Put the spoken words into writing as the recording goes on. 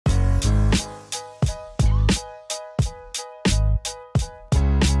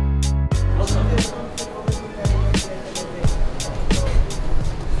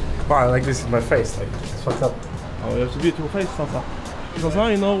Wow, like this is my face, like it's fucked up. Oh, you have a beautiful face, Sansa.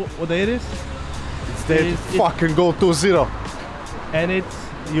 Sansa, you know what day it is? It's day to fucking go 2-0. And it's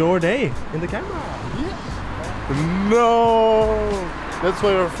your day in the camera. Yeah. No! That's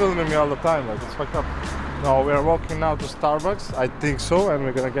why you're filming me all the time, like it's fucked up. No, we are walking now to Starbucks, I think so, and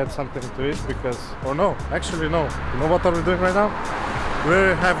we're gonna get something to eat because... Or no, actually no. You know what are we doing right now?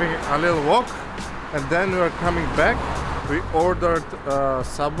 We're having a little walk and then we're coming back. We ordered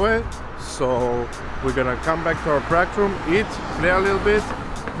Subway, so we're gonna come back to our practice room, eat, play a little bit,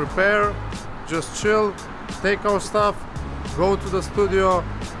 prepare, just chill, take our stuff, go to the studio,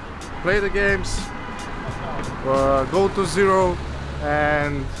 play the games, go to 0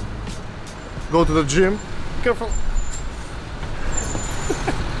 and go to the gym. Be careful.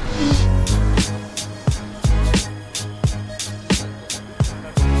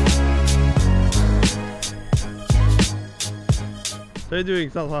 How are you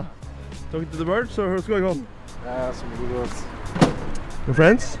doing, Salha? Talking to the birds or what's going on? Some good words. Your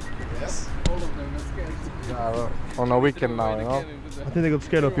friends? Yes. All of them are scared. Yeah, on a weekend now, you know? I think they got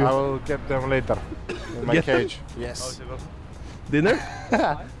scared of you. I will get them later in my cage. Yes. Dinner?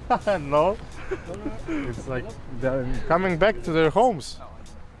 No. It's like they're coming back to their homes.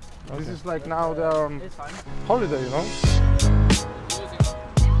 Okay. This is like now they're on holiday, you know?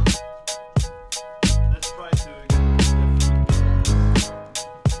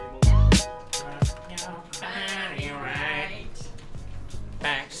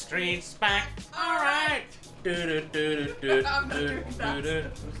 Streets back, alright.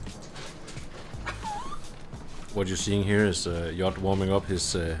 What you're seeing here is Yacht warming up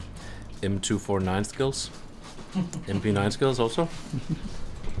his M249 skills, MP9 skills also.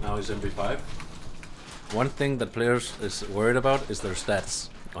 Now he's MP5. One thing that players is worried about is their stats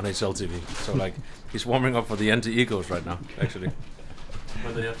on HLTV. So like he's warming up for the anti-egos right now, actually.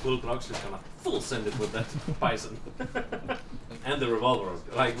 When they have full blocks, he's gonna full send it with that Bison. And the revolver.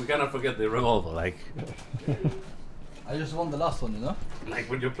 Like, we cannot forget the revolver, like... I just won the last one, you know? Like,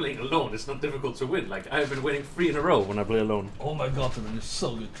 when you're playing alone, it's not difficult to win. Like, I've been winning 3 in a row when I play alone. Oh my god, you're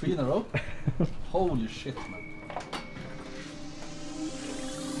so good. 3 in a row? Holy shit, man.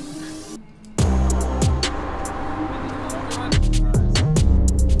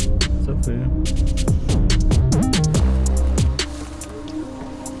 What's up for you?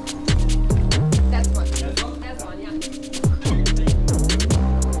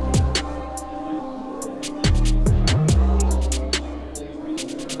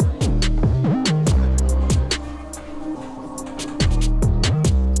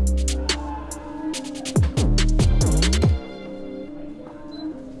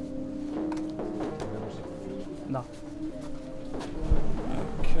 No.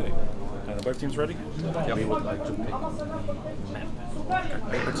 Okay. Both teams ready? Yeah. We would like to pick the map.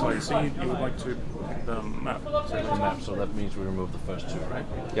 Apeks, I see you would like to pick the map. So that means we remove the first 2, right?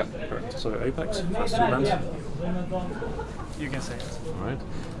 Yeah, correct. So Apeks, first 2 bands. You can say it. Alright.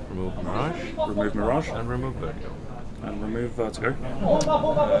 Remove Mirage. Remove Mirage. And remove Vertigo. And remove Vertigo.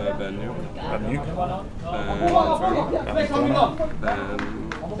 Ben Nuke.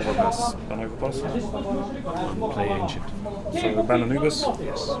 Overpass. Ben Overpass. And play Ancient. So Ben Anubis.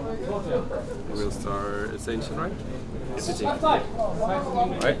 Yes. We'll start. It's Ancient, right? Yes, it is. Right.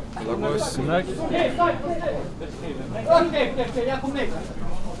 Good luck, boys. Good luck.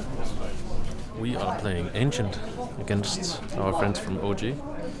 We are playing Ancient against our friends from OG.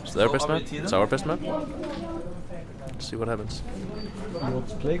 It's their best map. It's our best map. Let's see what happens.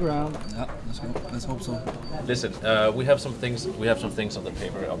 Playground. Yeah, let's go. Let's hope so. Listen, we have some things. We have some things on the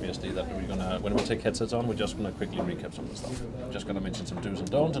paper, obviously, that we're gonna. When we take headsets on, we're just gonna quickly recap some of the stuff. Just gonna mention some do's and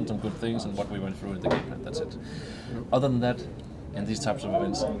don'ts and some good things and what we went through in the game plan. That's it. Other than that, in these types of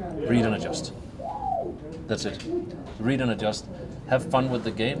events, read and adjust. That's it. Read and adjust. Have fun with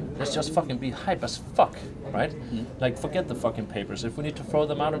the game. Let's just fucking be hype as fuck, right? Like, forget the fucking papers. If we need to throw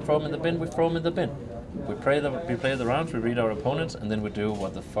them out and throw them in the bin, we throw them in the bin. We play the rounds, we read our opponents, and then we do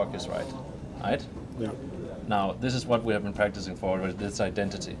what the fuck is right. Right? Yeah. Now, this is what we have been practicing for, this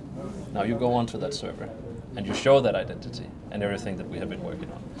identity. Now, you go onto that server, and you show that identity and everything that we have been working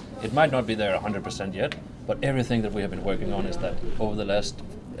on. It might not be there 100% yet, but everything that we have been working on is that over the last,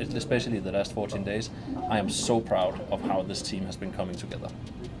 especially the last 14 days, I am so proud of how this team has been coming together.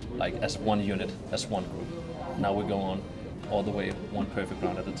 Like, as one unit, as one group. Now we go on all the way, one perfect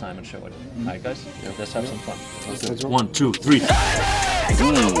round at a time and show it. Alright guys, let's have some fun. 1, 2, 3.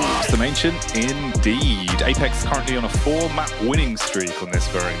 Ooh, some ancient indeed. Apeks currently on a 4-map winning streak on this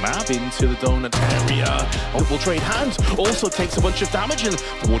very map. Into the donut area. Will trade hands. Also takes a bunch of damage and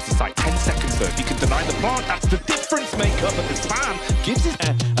Towards the site, 10 seconds though. If you can deny the plant, that's the difference maker. But the spam gives it.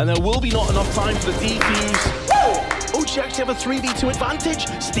 and there will be not enough time for the defuse. OG actually have a 3v2 advantage.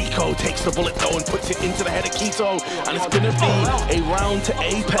 Stiko takes the bullet though and puts it into the head of Keto. And it's going to be a round to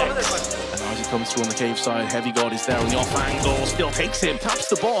Apeks. And as he comes through on the cave side, Heavy God is there on the off angle. Still takes him, taps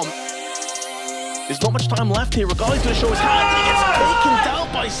the bomb. There's not much time left here. Regardless, going to show his hand, and he gets taken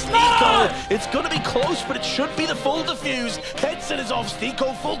down by Stiko. It's going to be close, but it should be the full defuse. Headset is off.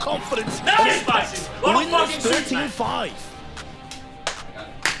 Stiko full confidence. Nice, Spicy. Wins 13-5.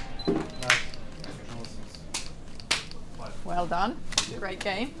 Well done. Great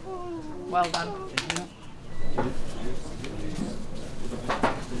game. Well done.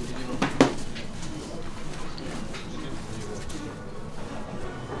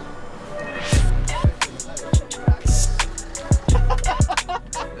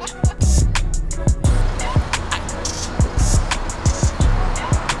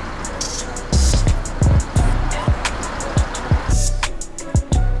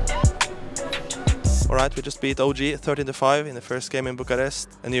 Alright, we just beat OG 13-5 in the first game in Bucharest,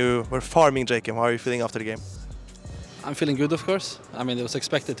 and you were farming jkaem. How are you feeling after the game? I'm feeling good, of course. I mean, it was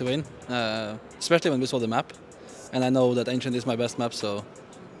expected to win, especially when we saw the map. And I know that Ancient is my best map, so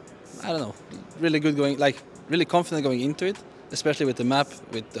I don't know. Really good going, like really confident going into it, especially with the map,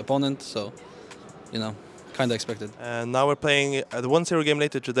 with the opponent. So, you know, kind of expected. And now we're playing the 1-0 game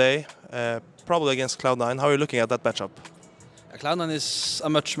later today, probably against Cloud9. How are you looking at that matchup? Cloud9 is a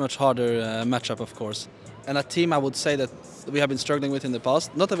much harder matchup, of course. And a team I would say that we have been struggling with in the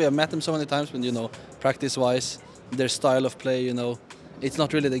past. Not that we have met them so many times, but, you know, practice-wise, their style of play, you know, it's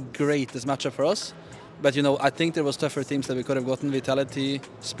not really the greatest matchup for us. But, you know, I think there was tougher teams that we could have gotten, Vitality,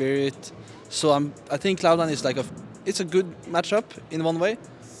 Spirit. So I think Cloud9 is like it's a good matchup in one way,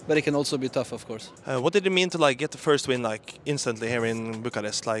 but it can also be tough, of course. What did it mean to like get the first win like instantly here in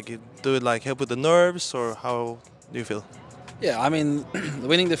Bucharest? Like, do it like help with the nerves, or how do you feel? Yeah, I mean,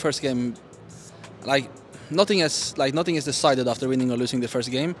 winning the first game, like nothing is decided after winning or losing the first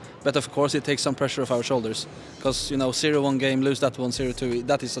game. But of course, it takes some pressure off our shoulders, because, you know, 0-1 game, lose that one, 0-2.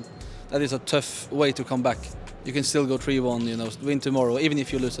 That is a tough way to come back. You can still go 3-1, you know, win tomorrow, even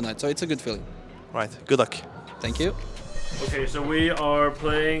if you lose tonight. So it's a good feeling. Right. Good luck. Thank you. Okay, so we are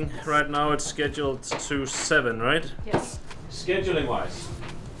playing right now. It's scheduled to 7, right? Yes. Scheduling wise,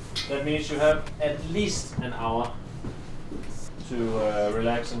 that means you have at least an hour to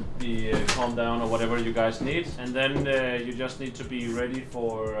relax and be calm down or whatever you guys need, and then you just need to be ready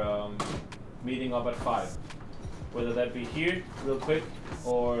for meeting up at 5. Whether that be here real quick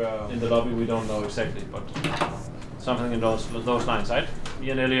or in the lobby, we don't know exactly, but something in those lines, right?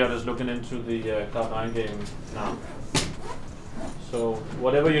 Me and Elliot is looking into the Cloud9 game now. So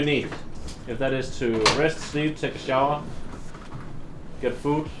whatever you need, if that is to rest, sleep, take a shower, get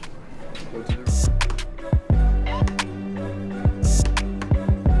food, go to the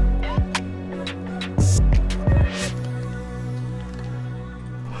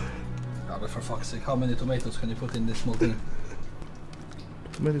For fuck's sake, how many tomatoes can you put in this small thing?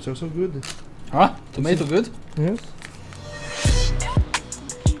 Tomatoes are so good. Huh? Tomato good? Yes.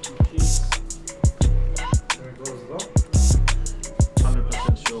 There it goes, though.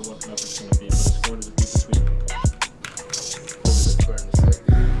 100% sure what map it's going to be, but it's going to be between.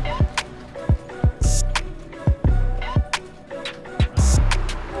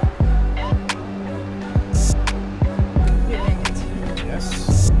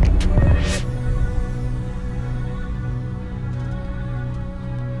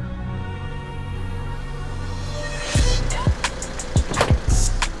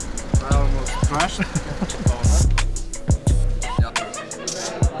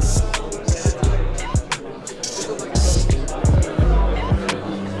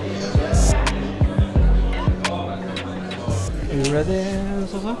 Are you ready,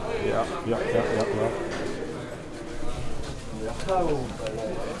 Sosa? Yeah.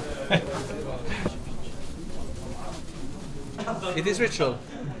 It is ritual.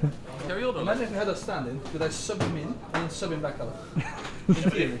 Imagine if we had a stand-in, could I sub him in and then sub him back out?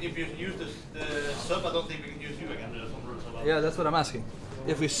 If you use the sub, I don't think we can use you again. There's some rules about Yeah, that's what I'm asking.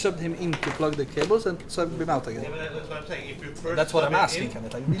 If we subbed him in to plug the cables and sub him out again. Yeah, but that's what I'm saying. If you first That's what I'm sub him asking, in,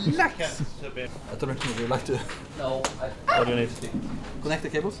 Kenneth. Like, you relax! can't sub in. I don't know if you would like to. No. What do you need? Connect the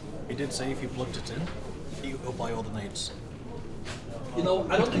cables? He did say if you plugged it in, he will buy all the nades. You know,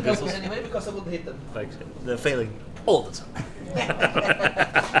 I don't think I would anyway because I would hit them. Like, they're failing all the time.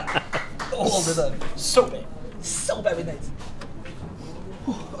 All the time. So bad. So bad with nades.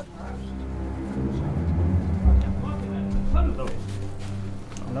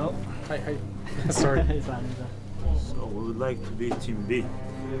 No. Hi. Sorry. So we would like to be Team B.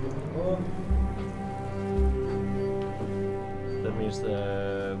 That means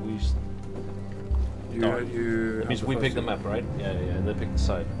You That means we pick the map, right? Yeah, and they pick the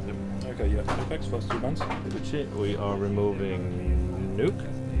side. Yep. Okay, yeah. Apeks, first 2 bands. We are removing Nuke.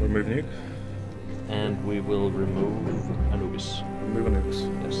 Remove Nuke. And we will remove Anubis. Remove Anubis.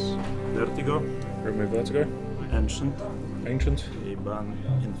 Yes. Vertigo. Remove Vertigo. Ancient. Ancient. Ban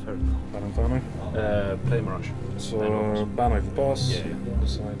Inferno. Ban Inferno. Play Mirage. So, ban over pass. Yeah.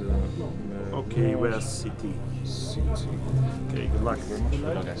 Beside, Okay, where's CT? CT. Okay, good luck.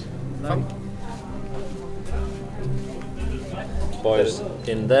 Okay. Fun. Boys,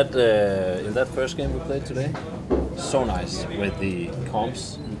 in that first game we played today, so nice with the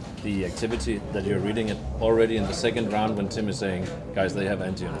comps, the activity that you're reading it already in the second round when Tim is saying, guys, they have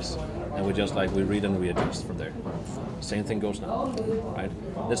anti-units. And we just we read and we adjust from there. Same thing goes now, right?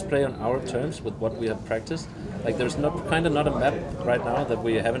 Let's play on our terms with what we have practiced. Like there's not a map right now that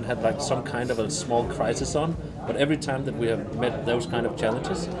we haven't had like some kind of a small crisis on, but every time that we have met those kind of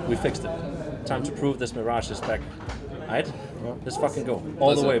challenges, we fixed it. Time to prove this Mirage is back, right? Let's fucking go.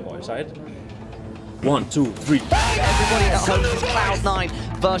 All the way, boys, right? 1, 2, 3. Everybody at home, this is Cloud9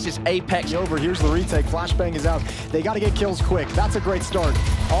 versus Apeks. Over, here's the retake. Flashbang is out. They got to get kills quick. That's a great start.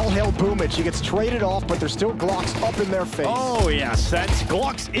 All hail Boomich. He gets traded off, but there's still Glocks up in their face. Oh, yeah, Sense.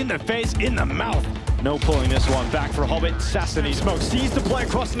 Glocks in the face, in the mouth. No pulling this one back for Hobbit. Sassany Smoke sees the player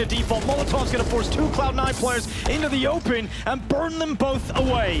crossing the default. Molotov's going to force 2 Cloud9 players into the open and burn them both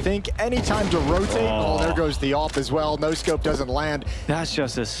away. Think any time to rotate. Oh, there goes the AWP as well. No scope doesn't land. That's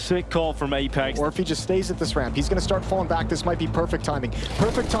just a sick call from Apeks. Or if he just stays at this ramp, he's going to start falling back. This might be perfect timing.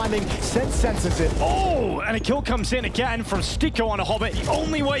 Perfect timing. Sense senses it. Oh, and a kill comes in again from Stiko on a Hobbit. The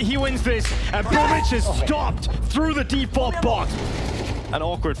only way he wins this. And Boomich is stopped through the default box. An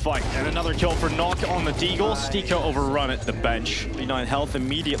awkward fight, and another kill for Knock on the Deagle. Stiko overrun at the bench. 39 health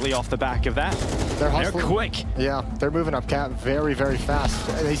immediately off the back of that. They're quick. Yeah, they're moving up Cat very, very fast.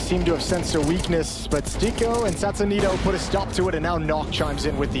 They seem to have sensed a weakness, but Stiko and Satsanito put a stop to it, and now Knock chimes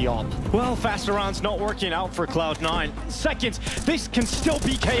in with the AWP. Well, faster rounds not working out for Cloud9. Seconds, this can still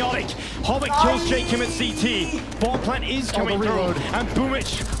be chaotic. Hobbit kills jkaem at CT. Bomb plant is coming through, and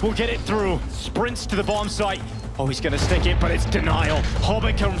Boomich will get it through. Sprints to the bomb site. Oh, he's going to stick it, but it's denial.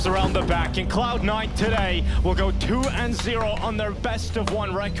 Hobbit comes around the back, and Cloud9 today will go 2-0 on their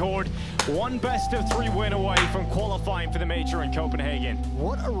best-of-1 record. 1 best-of-3 win away from qualifying for the Major in Copenhagen.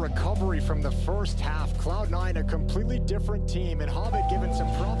 What a recovery from the first half. Cloud9, a completely different team, and Hobbit giving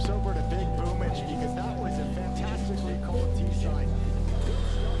some props over to Big Boomich, because that was a fantastic recall of T-side.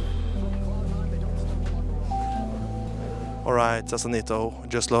 Alright, Sasanito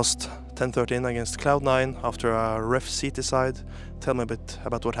just lost 10-13 against Cloud9 after a ref CT side. Tell me a bit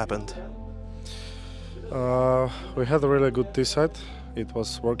about what happened. We had a really good T side. It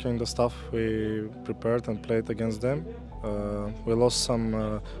was working the stuff we prepared and played against them. We lost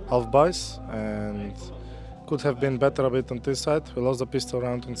some half buys and could have been better a bit on T side. We lost the pistol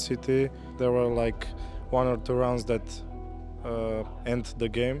round in CT. There were like 1 or 2 rounds that end the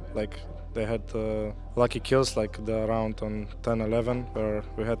game. Like they had lucky kills, like the round on 10-11 where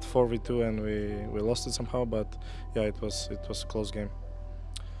we had 4v2 and we lost it somehow, but yeah, it was a close game.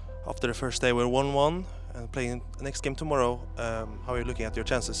 After the first day we're 1-1 and playing the next game tomorrow. How are you looking at your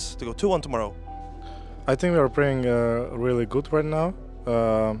chances to go 2-1 tomorrow? I think we are playing really good right now.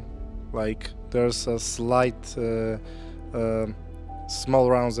 Like there's a slight small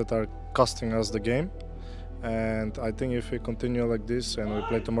rounds that are costing us the game. And I think if we continue like this and we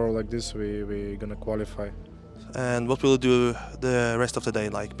play tomorrow like this, we're gonna qualify. And what will you do the rest of the day,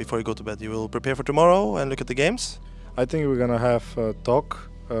 like before you go to bed? You will prepare for tomorrow and look at the games? I think we're gonna have a talk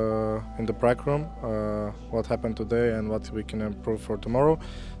in the prac room, what happened today and what we can improve for tomorrow.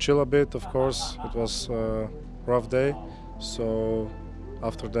 Chill a bit, of course. It was a rough day, so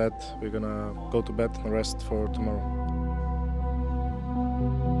after that we're gonna go to bed and rest for tomorrow.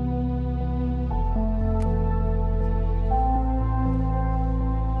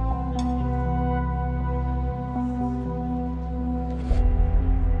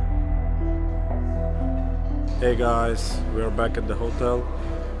 Hey guys, we are back at the hotel.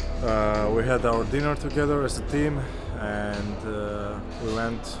 We had our dinner together as a team and we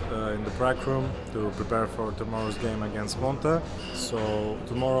went in the prac room to prepare for tomorrow's game against Monte. So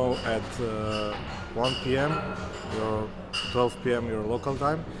tomorrow at 1 p.m. or 12 p.m. your local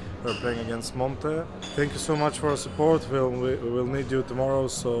time, we're playing against Monte. Thank you so much for your support. We will need you tomorrow,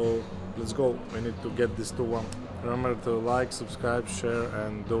 so let's go. We need to get this 2-1. Remember to like, subscribe, share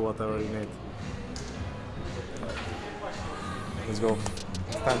and do whatever you need. Let's go.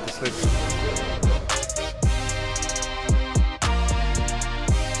 time to sleep.